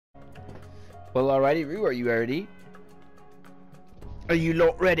Well, alrighty, Rue, are you ready? Are you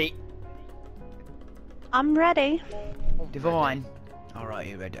not ready? I'm ready. Divine. Alright,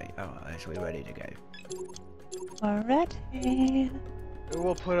 you ready? Alright, so we're ready to go. Already.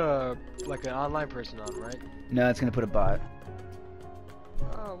 We'll put a like an online person on, right? No, it's gonna put a bot.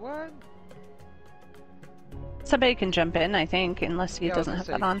 Oh, what? Somebody can jump in, I think, unless he Yeah, I was doesn't have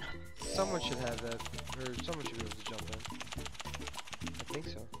gonna that on. Someone should have that, or someone should be able to jump in. I think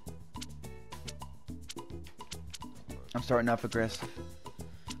so. I'm starting off aggressive.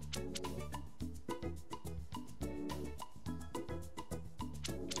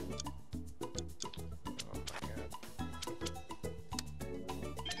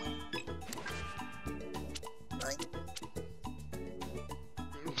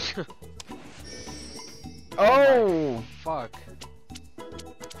 Oh! Fuck.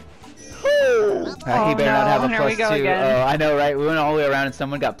 He better not have a Here we plus go 2. again. Oh, I know, right? We went all the way around and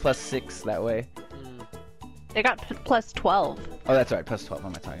someone got plus 6 that way. They got plus 12. Oh, that's right. Plus 12. What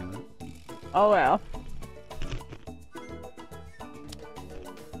am I talking about? Oh, well.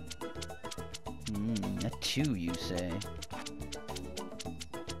 A 2, you say?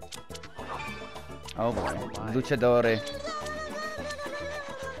 Oh boy. Luchadore.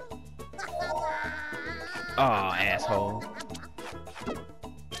 Oh, asshole.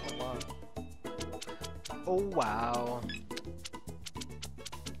 Oh wow.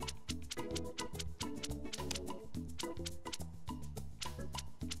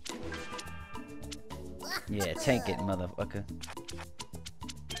 Yeah, take it, motherfucker.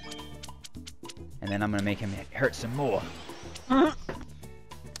 And then I'm gonna make him hurt some more.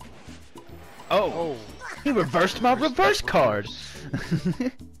 Oh! He reversed my reverse card!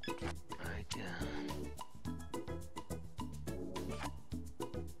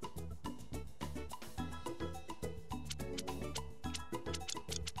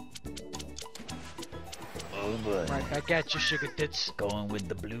 Oh boy. Right back at you, sugar tits. Going with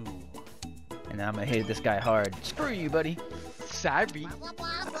the blue. And then I'm gonna hit this guy hard. Screw you, buddy. Sorry.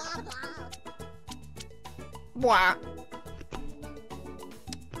 Bois.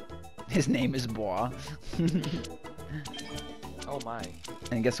 His name is Bois. Oh my.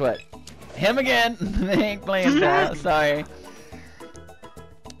 And guess what? Him again! They ain't playing Bois, sorry.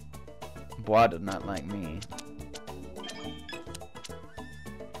 Bois does not like me.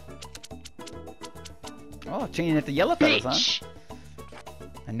 Oh, changing it to yellow feathers, huh?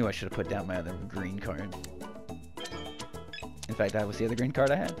 I knew I should have put down my other green card. In fact, that was the other green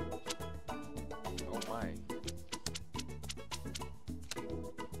card I had. Oh my.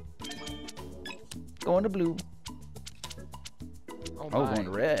 Going to blue. Oh Oh, my. going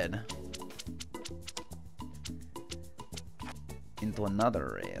to red. Into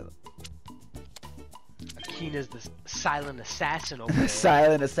another red. Akina's the silent assassin over there.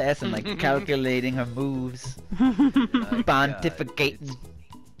 Silent assassin, like calculating her moves. Pontificating.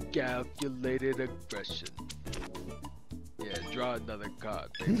 Calculated aggression. Yeah, draw another card.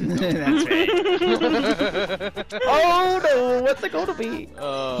 That's right. Oh no, what's it gonna be?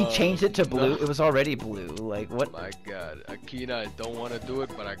 He changed it to blue. No. It was already blue. Like what? My God, Akina, I don't want to do it,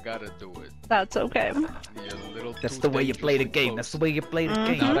 but I gotta do it. That's okay. You're a little That's too the way you play the dangerously game. close. That's the way you play the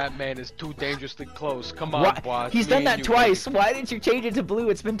game. Now that man is too dangerously close. Come on, What? boss. He's Me done and that you, twice. Why didn't you change it to blue?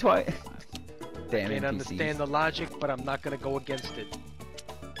 It's been twice. Damn I can't NPCs. understand the logic, but I'm not gonna go against it.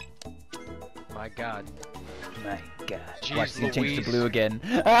 My God. My God. Jeez Watch, he changed to Louise. blue again.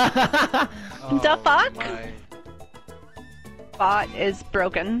 Oh, The fuck? my. Bot is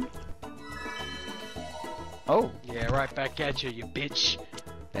broken. Oh, Yeah, right back at you, you bitch.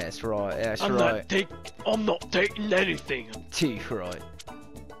 that's right. That's I'm right. not taking anything. T right.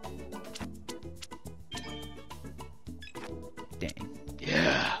 Dang.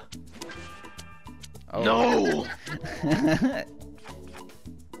 Yeah. Oh. No.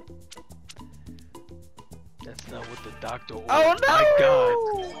 That's not what the doctor ordered. Oh no! My God.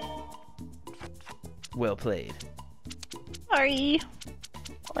 Well played. Sorry.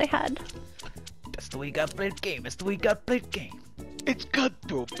 All I had. That's the way you gotta play the game. That's the way you gotta play the game. It's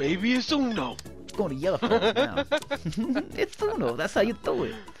cutthroat, baby. It's Uno. Going to yellow feathers now. It's Uno. That's how you do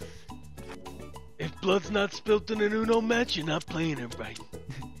it. If blood's not spilt in an Uno match, you're not playing it right.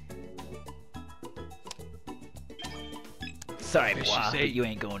 Sorry, What boy, she say? but you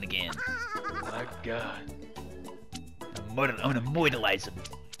ain't going again. My God. I'm gonna mortalize him.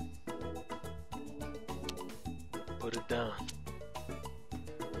 Put it down.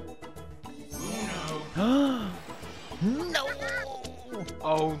 No!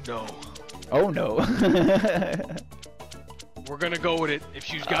 Oh no. Oh no. We're gonna go with it. If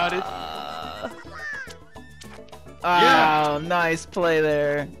she's got it. Oh, nice play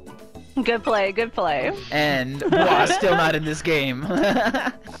there. Good play, good play. And Bois still not in this game.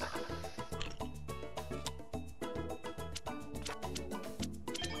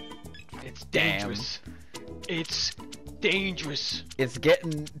 It's dangerous. It's dangerous. It's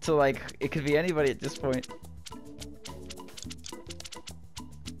getting to like, it could be anybody at this point.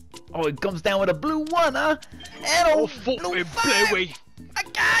 Oh, it comes down with a blue one, huh? And a blue five. I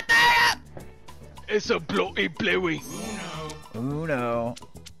got that! It's a bloody bluey. Uno.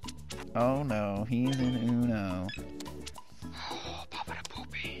 Oh no, he's in Uno. Oh, Papa the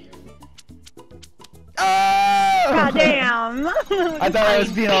Poopy. Oh! God damn. I thought I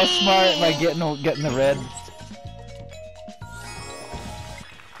was being all smart by getting the red.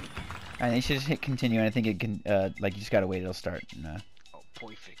 And you should just hit continue, and I think it can, like, you just gotta wait, it'll start. No. Oh,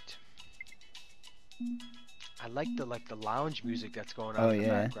 perfect. I like the lounge music that's going on in the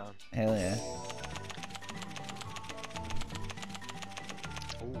background. Hell yeah.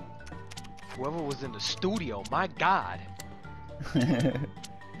 Ooh. Whoever was in the studio, my god.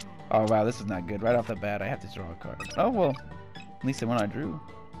 Oh wow, this is not good. Right off the bat, I have to draw a card. Oh well, at least the one I drew.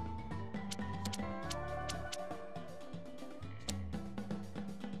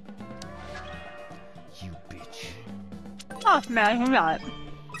 You bitch. Oh man, you're not.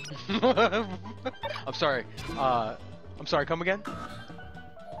 I'm sorry. I'm sorry, come again?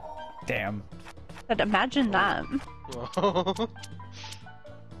 Damn. But imagine that.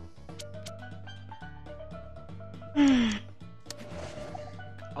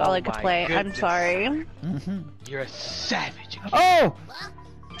 All I could play. Goodness. I'm sorry. You're a savage. Oh!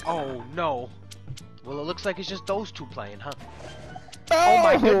 Oh no. Well, it looks like it's just those two playing, huh? Oh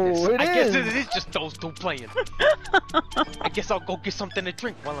my goodness. I guess is. it is just those two playing. I guess I'll go get something to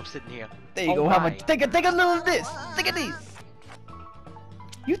drink while I'm sitting here. There you go. How much? Take a little of this. Take a these.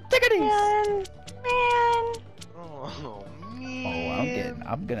 You take a these. Man. Oh man.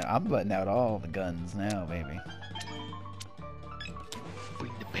 Oh, I'm letting out all the guns now, baby.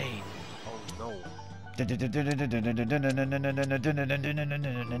 Bring the pain. Oh no.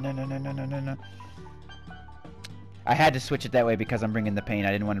 I had to switch it that way because I'm bringing the pain.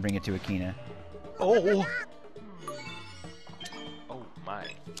 I didn't want to bring it to Akina. Oh. Oh my.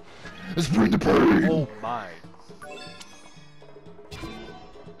 Let's bring the pain. Oh my.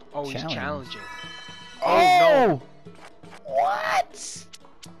 Oh, he's challenging. Oh no. What?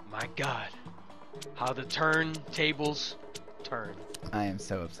 My god. How the turntables turn. I am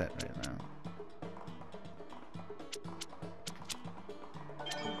so upset right now.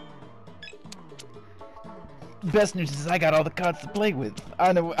 Best news is I got all the cards to play with.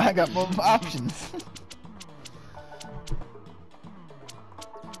 I know I got more options.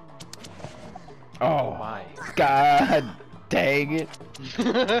 Oh my. God dang it.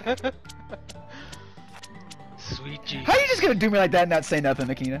 Sweet Jesus. How are you just gonna do me like that and not say nothing,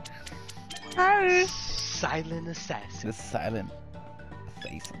 Akina? Hi. Silent assassin. The silent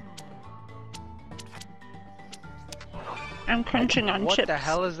assassin. I'm crunching on what chips. the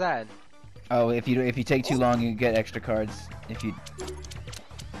hell is that? Oh, if you take too long, you get extra cards. If you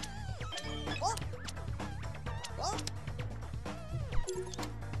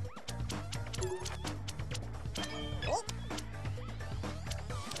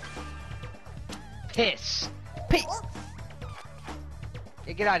Piss. Piss.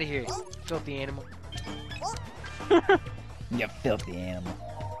 Hey, get out of here, filthy animal. You filthy animal.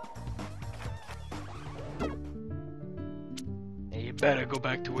 Hey, you better go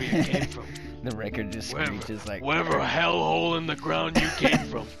back to where you came from. The record just screeches like whatever hellhole in the ground you came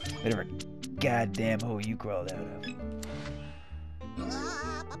from. whatever goddamn hole you crawled out of.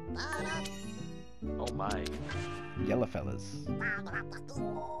 Oh my. Yellow fellas.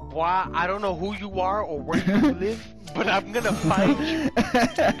 Boy, I don't know who you are or where you live, but I'm gonna find you.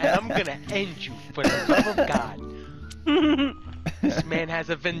 And I'm gonna end you for the love of God. This man has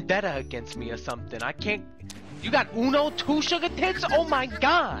a vendetta against me or something. I can't. You got Uno, 2 sugar tits? Oh my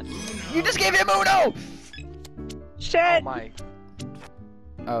god! You just gave him Uno! Shit! Oh my.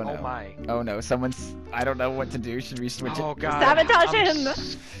 Oh no. Oh my. Oh no, someo's. I don't know what to do. Should we switch Oh it? god. Sabotage him!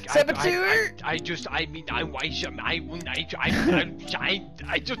 Saboteur! I just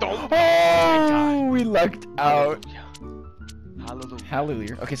don't. Oh, we lucked out. Hallelujah.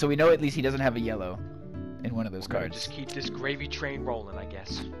 Hallelujah. Okay, so we know at least he doesn't have a yellow in one of those cards. Just keep this gravy train rolling, I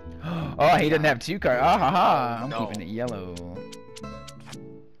guess. Oh, he doesn't have 2 cards. Ah ha ha! I'm No. keeping it yellow.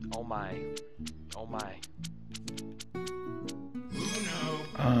 Oh my. Oh my.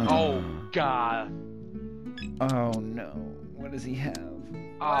 Oh god. Oh no. What does he have? What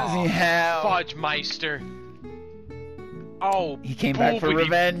Oh, does he have? Fudge Meister. Oh, He came back for boopity.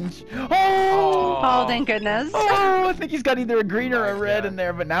 revenge. Oh, thank goodness. Oh, I think he's got either a green or a My red God. in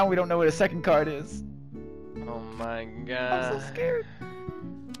there, but now we don't know what his second card is. Oh my I'm god. so scared.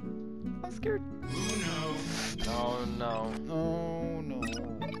 I'm scared. Oh no. Oh no. Oh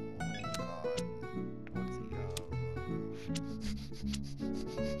God.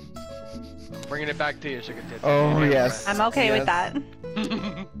 What's he Bringing it back to you, sugar tits. Oh, Damn yes. I'm okay Yes. with that.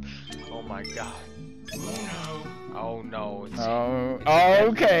 right. Oh my god. Oh no. It's Oh, it's a deadly,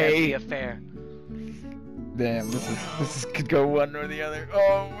 okay. deadly affair. Damn, this is could go one or the other.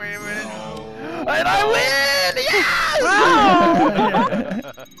 Oh, wait a minute. Oh, And I win! Yes!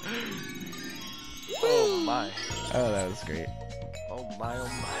 Oh my. Oh, that was great. Oh my, oh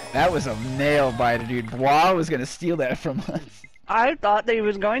my. That was a nail biter, dude. Bois was gonna steal that from us. I thought that he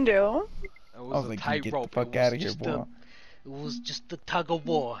was going to. It I was was a like, you get the tightrope. fuck out of here, boy. It was just a tug of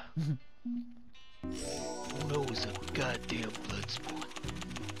war. Oh no, it was a goddamn blood sport.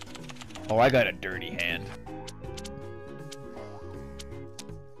 Oh, I got a dirty hand.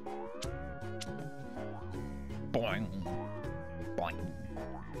 Boing. Boing.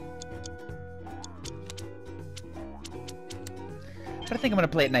 But I think I'm gonna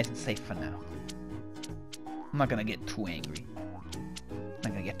play it nice and safe for now. I'm not gonna get too angry. I'm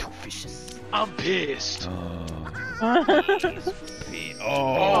not gonna get too vicious. I'm pissed.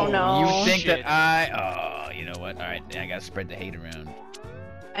 Oh, no. You think Shit. that oh, you know what? Alright, I gotta spread the hate around.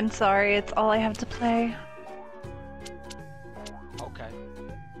 I'm sorry, it's all I have to play. Okay.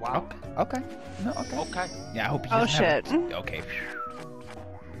 Wow. Okay. No, okay. Okay. Yeah, I hope you Oh, doesn't have shit. a- Okay.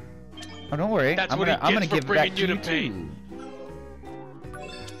 Oh, don't worry. That's I'm what gonna, he I'm gonna gets for give it back bringing to you you to pain. too.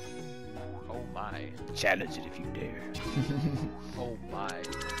 Oh my. Challenge it if you dare. Oh my.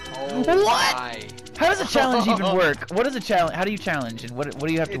 Oh What? my. How does a challenge even work? What is a challenge? How do you challenge, and what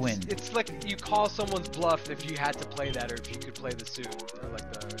do you have to win? It's like you call someone's bluff if you had to play that, or if you could play the suit, or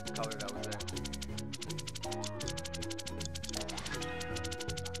like the color that was there.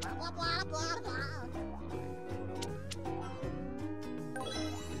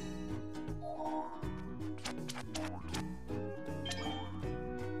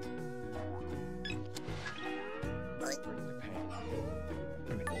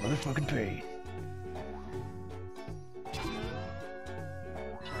 Motherfucking pain.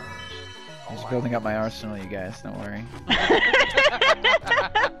 I'm just building up my arsenal, you guys. Don't worry.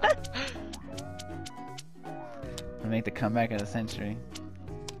 I'll make the comeback of the century.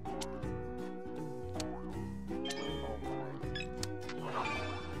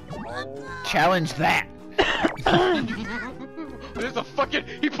 Challenge that. There's a fucking.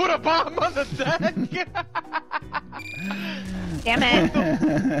 He put a bomb on the deck. Damn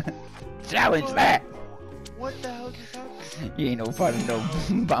it. Challenge that. What the hell just happened? You ain't no part of no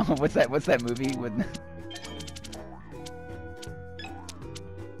bomb. What's that movie with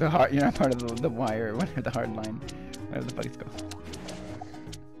the hard? You're not part of the wire or whatever, the hard line, whatever the fuck it's called.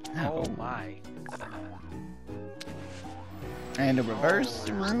 Oh my. And a reverse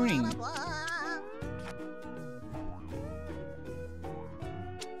ruining.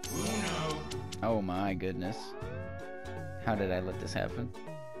 Oh my goodness. How did I let this happen?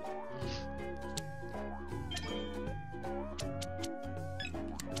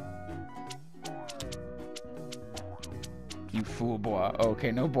 You fool, boy. Oh,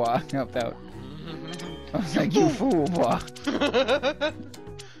 okay, no boy. Helped out. I was like, you fool, boy.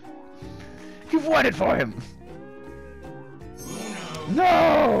 You've won it for him.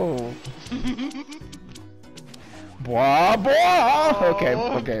 No. Boy, boy. Okay,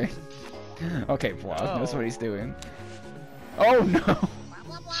 okay. Okay, boy. Knows what he's doing. Oh no.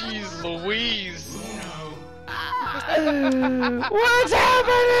 Jeez Louise. What's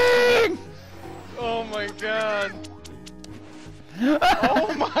happening? Oh my god.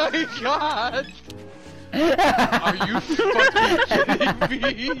 Oh my god. Are you fucking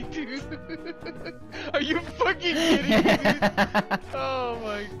kidding me, dude? Are you fucking kidding me? Oh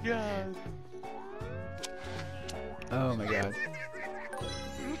my god. Oh my god.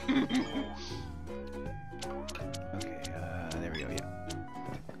 Okay, there we go, yeah.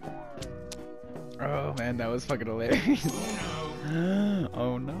 Oh man, that was fucking hilarious.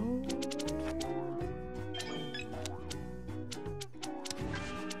 Oh no.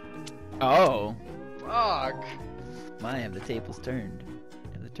 Oh. Fuck. My, have the tables turned.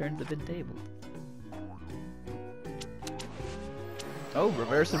 And the turns have been tabled. Oh,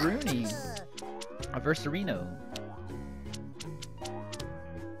 reverse Rooney. Reverse Reno.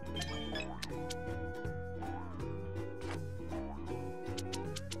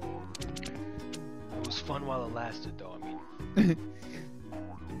 It was fun while it lasted, though. I mean,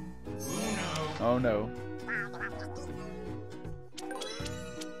 Oh no.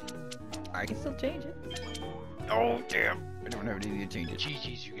 I can still change it. Oh, damn. I don't have any to change it.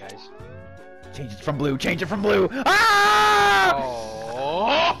 GG's, you guys. Change it from blue. Change it from blue. Ah!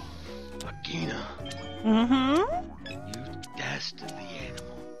 Oh! Akina. Mm-hmm. You dastardly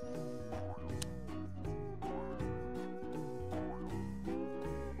animal.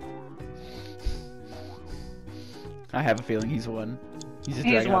 I have a feeling he's won. He's just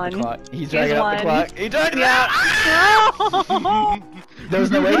He's dragging out the won. clock. He's He's dragging out the won. clock. He dragged it Yeah. out. There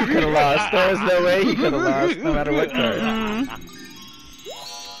was no way he could have lost. There was no way he could have lost, no matter what card. Mm-hmm.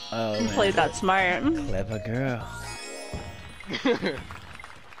 Oh, You man. played that smart. Clever girl.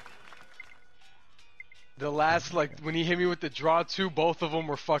 The last, like, when he hit me with the draw two, both of them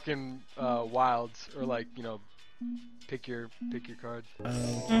were fucking wilds, or like, you know, pick your card.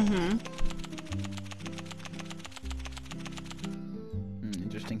 Mm-hmm.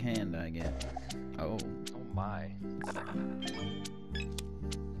 Interesting hand I get. Oh. Oh my.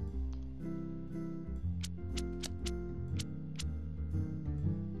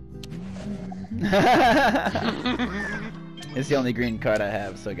 It's the only green card I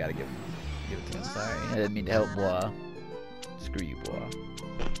have, so I gotta give it to him. Sorry, I didn't mean to help Bois. Screw you, Bois.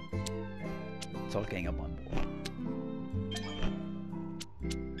 It's all gang up on Bois.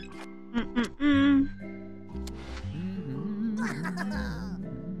 Mm-mm-mm.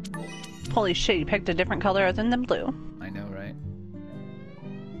 Holy shit, you picked a different color other than blue. I know, right?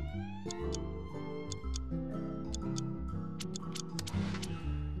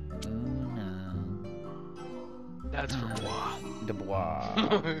 Oh no. That's for Bois.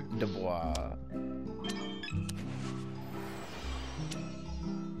 Dubois. Dubois.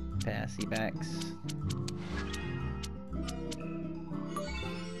 Passy backs.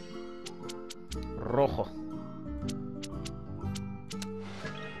 Rojo.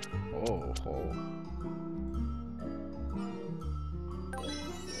 Oh, oh.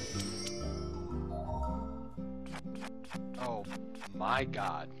 Oh my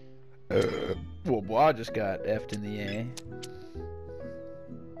god. Well, Bois just got F'd in the A.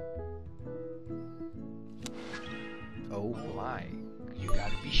 Oh my. You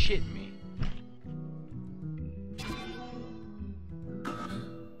gotta be shitting me.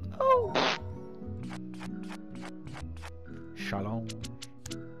 Oh. Shalom.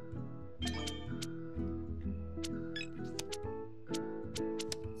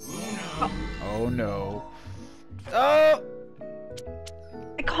 Oh no. Oh!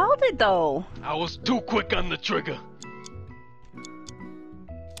 I called it though. I was too quick on the trigger.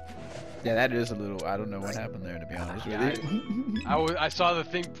 Yeah, that is a little. I don't know what happened there, to be honest Yeah, with you. I saw the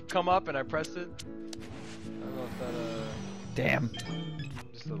thing come up and I pressed it. I don't know if that Damn.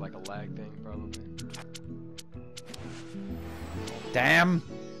 just like a lag thing probably. Damn.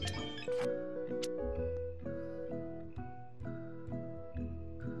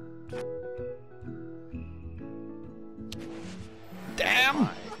 Damn.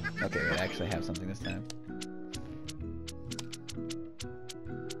 Okay, I actually have something this time.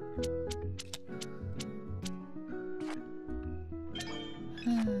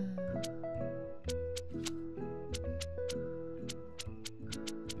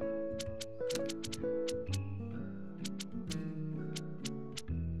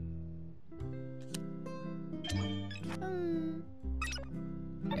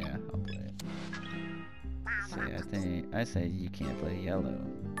 Yeah, I'll play it. See, I say you can't play yellow.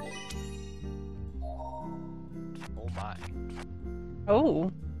 Oh my.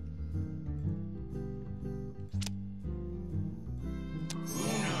 Oh.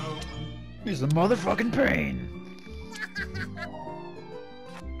 He's a motherfucking pain.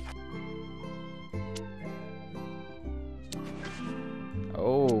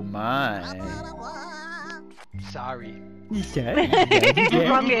 Oh my. Sorry.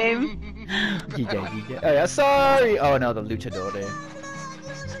 Wrong game. Oh yeah, sorry. Oh no, the luchador.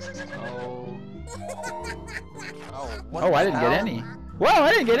 Oh. Oh, what Oh, the I didn't get hell? any. Whoa,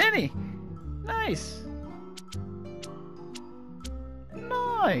 I didn't get any. Nice.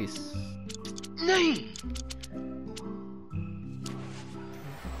 Nice. Nay.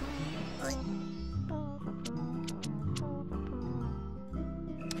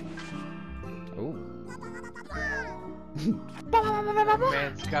 Oh.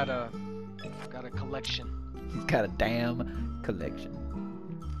 Man's got a collection. He's got a damn collection.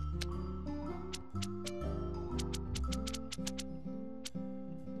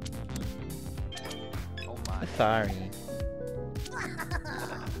 Oh my. Sorry.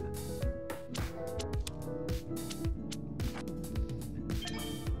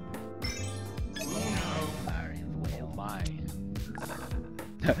 Oh my.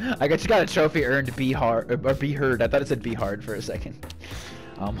 I just got a trophy earned be hard or be heard. I thought it said be hard for a second.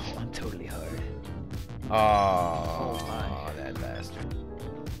 I'm totally hard. Oh Oh, my. that bastard.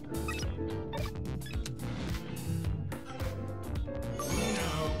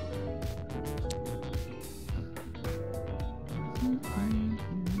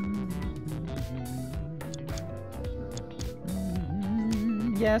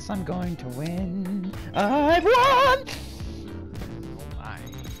 Yes, I'm going to win. I've won! Oh my.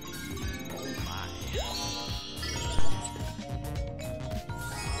 Oh my.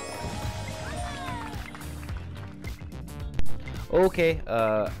 Okay,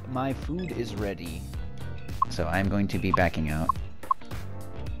 my food is ready. So I'm going to be backing out.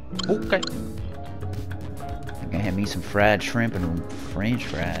 Okay. I'm gonna have me some fried shrimp and french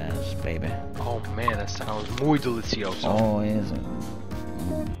fries, baby. Oh man, that sounds muy delicioso. Oh, is it?